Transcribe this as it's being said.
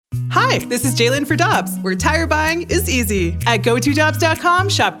Hi, this is Jalen for Dobbs, where tire buying is easy. At GoToDobbs.com,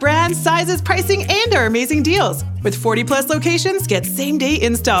 shop brands, sizes, pricing, and our amazing deals. With 40-plus locations, get same-day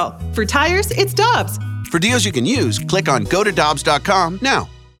install. For tires, it's Dobbs. For deals you can use, click on GoToDobbs.com now.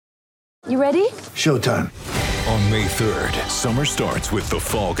 You ready? Showtime. On May 3rd, summer starts with The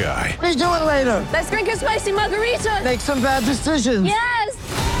Fall Guy. Let's do it later. Let's drink a spicy margarita. Make some bad decisions. Yes!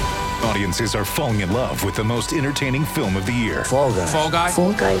 Audiences are falling in love with the most entertaining film of the year. Fall Guy. Fall Guy?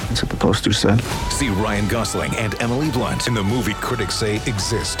 Fall guy. That's what the poster said. See Ryan Gosling and Emily Blunt in the movie critics say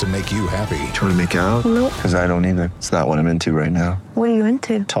exists to make you happy. Trying to make it out? Nope. Because I don't either. It's not what I'm into right now. What are you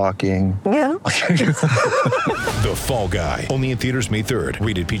into? Talking. Yeah. The Fall Guy. Only in theaters May 3rd.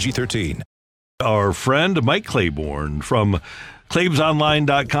 Rated PG-13. Our friend Mike Claiborne from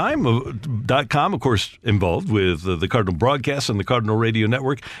ClaibsOnline.com, of course, involved with the Cardinal Broadcast and the Cardinal Radio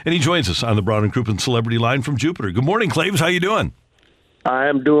Network, and he joins us on the Brown and Crouppen Celebrity Line from Jupiter. Good morning, Claibs. How you doing? I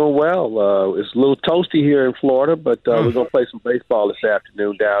am doing well. It's a little toasty here in Florida, but we're going to play some baseball this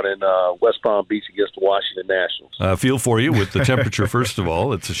afternoon down in West Palm Beach against the Washington Nationals. Feel for you with the temperature, first of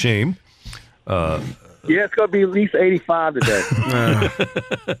all. It's a shame. Yeah, it's going to be at least 85 today.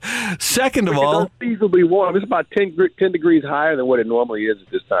 Second of all, it's unseasonably warm. It's about 10 degrees higher than what it normally is at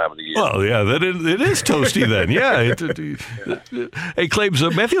this time of the year. Well, yeah, it is toasty then. Yeah. Hey, Claibs,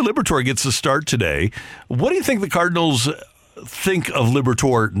 Matthew Liberatore gets the start today. What do you think the Cardinals think of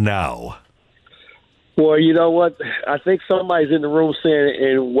Liberatore now? Well, you know what? I think somebody's in the room saying,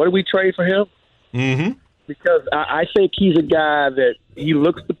 and what do we trade for him? Mm-hmm. Because I think he's a guy that he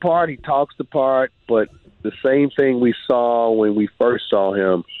looks the part, he talks the part, but the same thing we saw when we first saw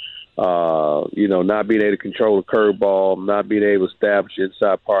him, not being able to control the curveball, not being able to establish the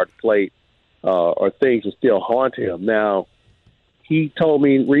inside part of the plate, are things that still haunt him. Now, he told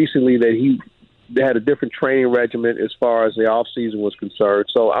me recently that he had a different training regimen as far as the offseason was concerned,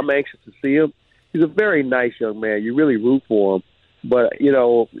 so I'm anxious to see him. He's a very nice young man. You really root for him. But,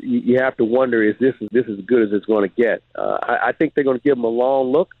 you have to wonder, is this as good as it's going to get? I think they're going to give him a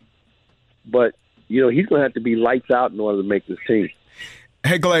long look, but, he's going to have to be lights out in order to make this team.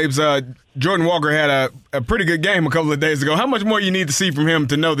 Hey, Claibs, Jordan Walker had a pretty good game a couple of days ago. How much more you need to see from him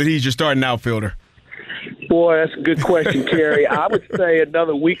to know that he's your starting outfielder? Boy, that's a good question, Kerry. I would say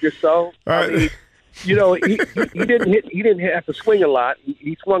another week or so. I mean, he didn't have to swing a lot.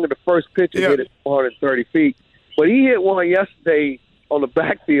 He swung at the first pitch and hit it 430 feet. But he hit one yesterday on the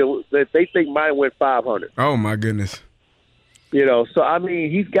backfield that they think might have went 500. Oh, my goodness. So, I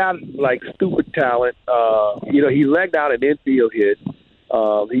mean, he's got, stupid talent. He legged out an infield hit.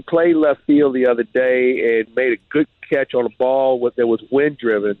 He played left field the other day and made a good catch on a ball that was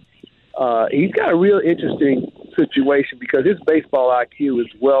wind-driven. He's got a real interesting situation because his baseball IQ is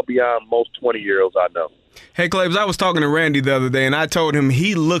well beyond most 20-year-olds I know. Hey, Claibs, I was talking to Randy the other day, and I told him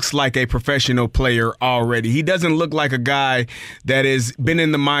he looks like a professional player already. He doesn't look like a guy that has been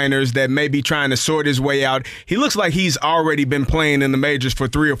in the minors that may be trying to sort his way out. He looks like he's already been playing in the majors for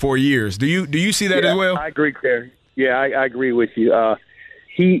 3 or 4 years. Do you see that as well? I agree, Terry. Yeah, I agree with you.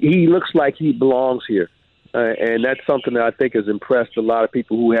 He looks like he belongs here, and that's something that I think has impressed a lot of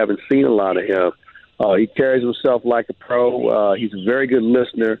people who haven't seen a lot of him. He carries himself like a pro. He's a very good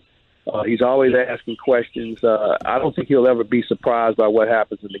listener. He's always asking questions. I don't think he'll ever be surprised by what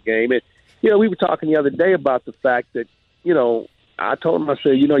happens in the game. And, we were talking the other day about the fact that, I told him, I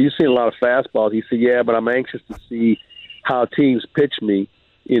said, you've seen a lot of fastballs. He said, yeah, but I'm anxious to see how teams pitch me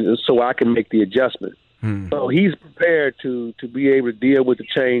so I can make the adjustment. So he's prepared to be able to deal with the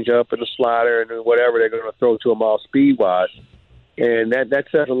changeup and the slider and whatever they're going to throw to him all speed-wise. And that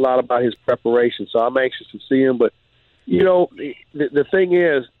says a lot about his preparation. So I'm anxious to see him. But, the thing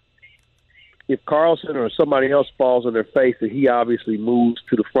is, if Carlson or somebody else falls on their face, that he obviously moves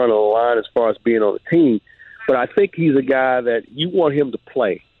to the front of the line as far as being on the team. But I think he's a guy that you want him to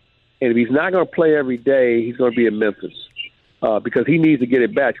play. And if he's not going to play every day, he's going to be in Memphis because he needs to get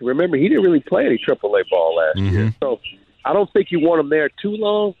it back. Remember, he didn't really play any AAA ball last year. So I don't think you want him there too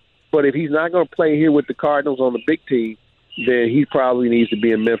long. But if he's not going to play here with the Cardinals on the big team, then he probably needs to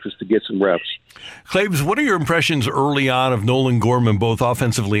be in Memphis to get some reps. Claibs, what are your impressions early on of Nolan Gorman, both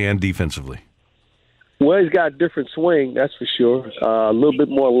offensively and defensively? Well, he's got a different swing, that's for sure. A little bit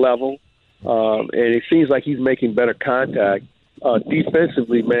more level, and it seems like he's making better contact.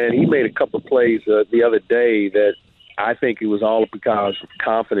 Defensively, man, he made a couple of plays the other day that I think it was all because of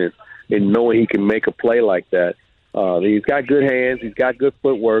confidence in knowing he can make a play like that. He's got good hands, he's got good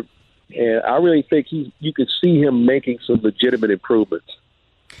footwork, and I really think you could see him making some legitimate improvements.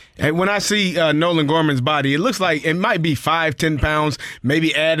 Hey, when I see Nolan Gorman's body, it looks like it might be 5-10 pounds,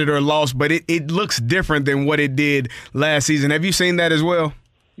 maybe added or lost, but it looks different than what it did last season. Have you seen that as well?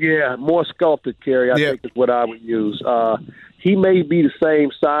 Yeah, more sculpted, Kerry, I think is what I would use. He may be the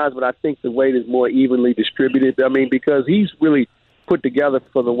same size, but I think the weight is more evenly distributed. I mean, because he's really put together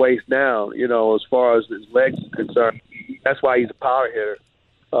for the waist now, as far as his legs are concerned. That's why he's a power hitter.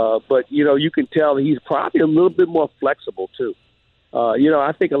 But, you can tell he's probably a little bit more flexible, too.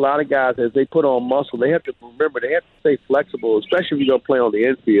 I think a lot of guys, as they put on muscle, they have to remember they have to stay flexible, especially if you're going to play on the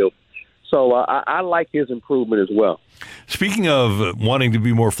infield. So I like his improvement as well. Speaking of wanting to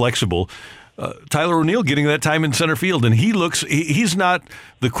be more flexible, Tyler O'Neill getting that time in center field, and he's not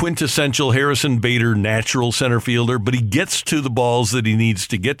the quintessential Harrison Bader natural center fielder, but he gets to the balls that he needs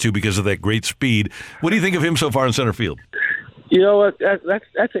to get to because of that great speed. What do you think of him so far in center field? You know what?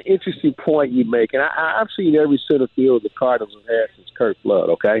 That's an interesting point you make, and I've seen every center field the Cardinals have had since Curt Flood,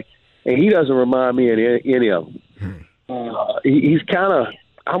 okay? And he doesn't remind me of any of them. He's kind of,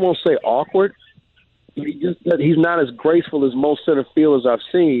 I won't say awkward. He's not as graceful as most center fielders I've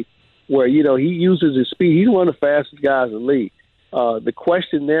seen, where, he uses his speed. He's one of the fastest guys in the league. The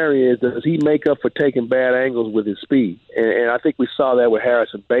question there is, does he make up for taking bad angles with his speed? And I think we saw that with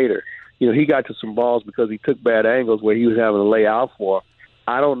Harrison Bader. He got to some balls because he took bad angles where he was having to lay out for.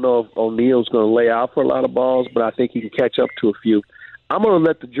 I don't know if O'Neill's going to lay out for a lot of balls, but I think he can catch up to a few. I'm going to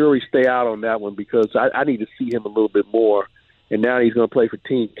let the jury stay out on that one because I need to see him a little bit more. And now he's going to play for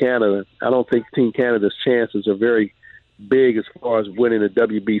Team Canada. I don't think Team Canada's chances are very big as far as winning the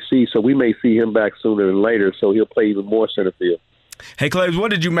WBC, so we may see him back sooner than later, so he'll play even more center field. Hey, Claves,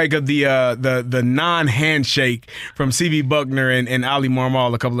 what did you make of the non-handshake from C.B. Buckner and Ali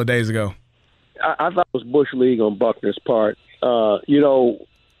Marmol a couple of days ago? I thought it was Bush League on Buckner's part. And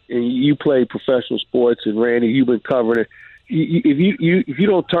you play professional sports, and Randy, you've been covering it. If you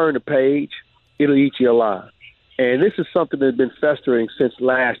don't turn the page, it'll eat you alive. And this is something that's been festering since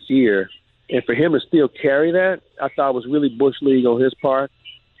last year. And for him to still carry that, I thought was really Bush League on his part.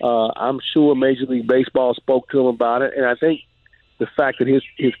 I'm sure Major League Baseball spoke to him about it. And I think the fact that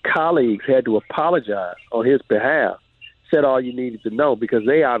his colleagues had to apologize on his behalf said all you needed to know, because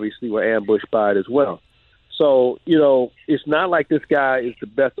they obviously were ambushed by it as well. So, it's not like this guy is the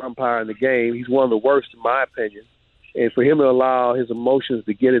best umpire in the game. He's one of the worst, in my opinion. And for him to allow his emotions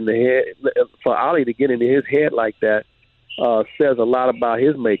to get in the head, for Ali to get into his head like that, says a lot about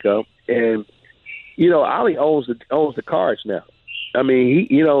his makeup. And, Ali owns the Cards now. I mean,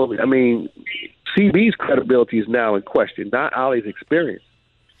 CB's credibility is now in question, not Ali's experience.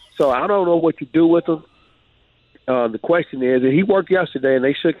 So I don't know what you do with him. The question is, and he worked yesterday, and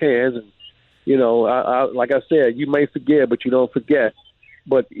they shook hands. And like I said, you may forget, but you don't forget.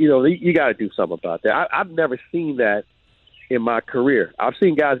 But you got to do something about that. I've never seen that in my career. I've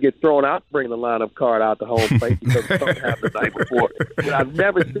seen guys get thrown out, bring the lineup card out the home plate because something happened the night before. But I've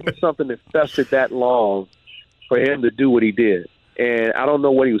never seen something that festered that long for him to do what he did. And I don't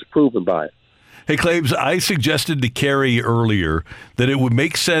know what he was proven by it. Hey, Claves, I suggested to Kerry earlier that it would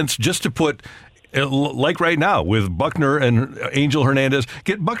make sense just to put, like right now with Buckner and Angel Hernandez,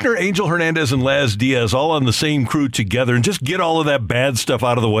 get Buckner, Angel Hernandez, and Laz Diaz all on the same crew together and just get all of that bad stuff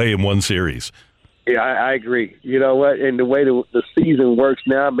out of the way in one series. Yeah, I agree. You know what? And the way the season works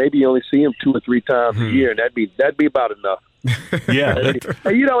now, maybe you only see him 2 or 3 times a year, and that'd be about enough. Yeah.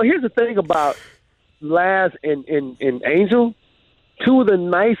 Here's the thing about Laz and Angel, 2 of the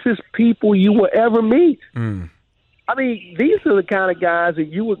nicest people you will ever meet. I mean, these are the kind of guys that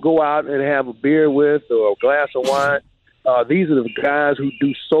you would go out and have a beer with or a glass of wine. These are the guys who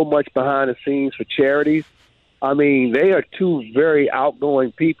do so much behind the scenes for charities. I mean, they are 2 very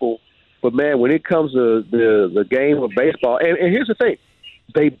outgoing people. But, man, when it comes to the game of baseball, and here's the thing,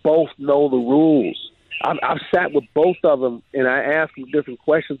 they both know the rules. I've sat with both of them, and I asked them different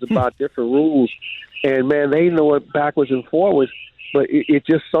questions about different rules. And, man, they know it backwards and forwards. But it's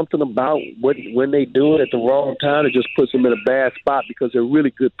just something about when they do it at the wrong time, it just puts them in a bad spot because they're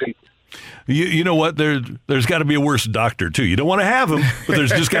really good people. You know what? There's got to be a worse doctor, too. You don't want to have him, but there's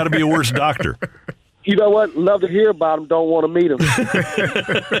just got to be a worse doctor. You know what? Love to hear about him. Don't want to meet him.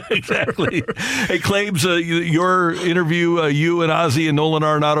 Exactly. Hey, Claves, your interview, you and Ozzie and Nolan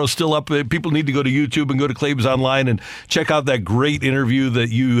Arenado still up. People need to go to YouTube and go to Claves Online and check out that great interview that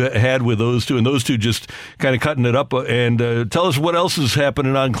you had with those 2. And those 2 just kind of cutting it up. And tell us what else is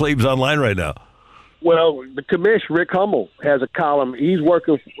happening on Claves Online right now. Well, the commish, Rick Hummel, has a column. He's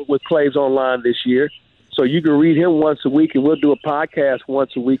working with Claves Online this year. So you can read him once a week, and we'll do a podcast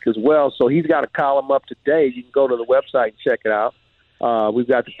once a week as well. So he's got a column up today. You can go to the website and check it out. We've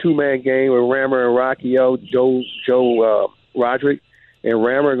got the 2-man game with Rammer and Rockio, Joe Roderick. And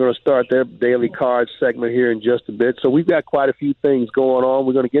Rammer are going to start their daily cards segment here in just a bit. So we've got quite a few things going on.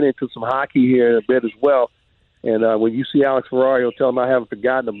 We're going to get into some hockey here in a bit as well. And when you see Alex Ferrario, tell him I haven't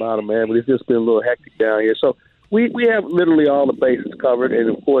forgotten about him, man. But it's just been a little hectic down here. So we have literally all the bases covered. And,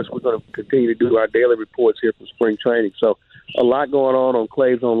 of course, we're going to continue to do our daily reports here from spring training. So a lot going on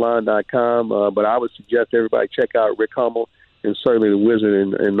ClavesOnline.com. But I would suggest everybody check out Rick Hummel and certainly the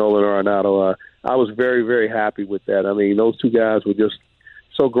Wizard and Nolan Arenado. I was very, very happy with that. I mean, those two guys were just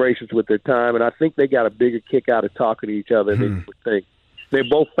so gracious with their time. And I think they got a bigger kick out of talking to each other than they would think. They're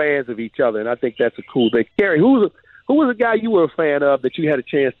both fans of each other, and I think that's a cool thing. Gary, who was a guy you were a fan of that you had a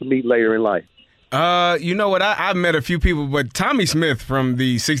chance to meet later in life? You know what? I've met a few people, but Tommy Smith from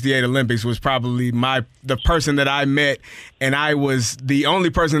the '68 Olympics was probably the person that I met, and I was the only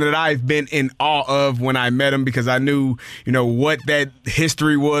person that I've been in awe of when I met him because I knew, what that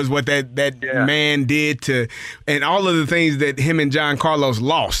history was, what that man did and all of the things that him and John Carlos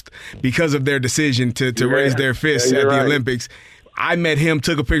lost because of their decision to raise their fists at the Olympics. I met him,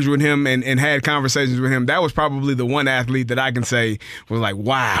 took a picture with him, and had conversations with him. That was probably the one athlete that I can say was like,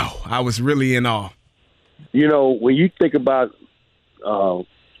 wow, I was really in awe. When you think about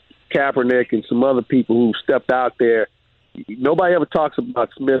Kaepernick and some other people who stepped out there, nobody ever talks about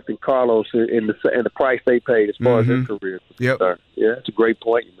Smith and Carlos and the price they paid as far as their careers. Yep. Yeah, that's a great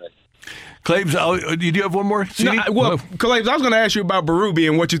point you made. Claves, do you have one more? Claves, I was going to ask you about Berube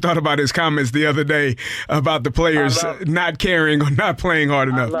and what you thought about his comments the other day about the players not caring or not playing hard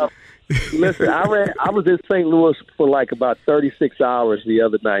enough. Listen, I was in St. Louis for like about 36 hours the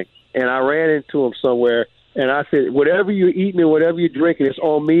other night, and I ran into him somewhere, and I said, whatever you're eating and whatever you're drinking, it's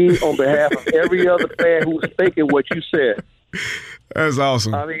on me on behalf of every other fan who was thinking what you said. That's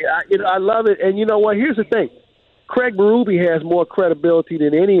awesome. I mean, I love it. And you know what? Here's the thing. Craig Berube has more credibility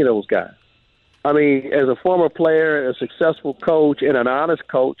than any of those guys. I mean, as a former player, a successful coach, and an honest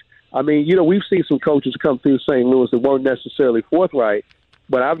coach, I mean, we've seen some coaches come through St. Louis that weren't necessarily forthright,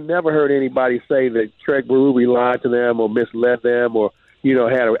 but I've never heard anybody say that Craig Berube lied to them or misled them or,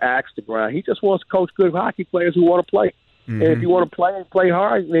 had an axe to grind. He just wants to coach good hockey players who want to play. Mm-hmm. And if you want to play and play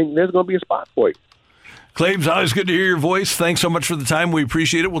hard, then there's going to be a spot for you. Claves, always good to hear your voice. Thanks so much for the time. We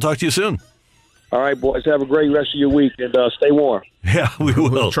appreciate it. We'll talk to you soon. All right, boys. Have a great rest of your week, and stay warm. Yeah, we will.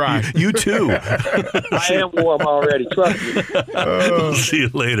 We'll try. You too. I am warm already. Trust me. We'll see you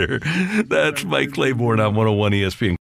later. That's Mike Claiborne on 101 ESPN.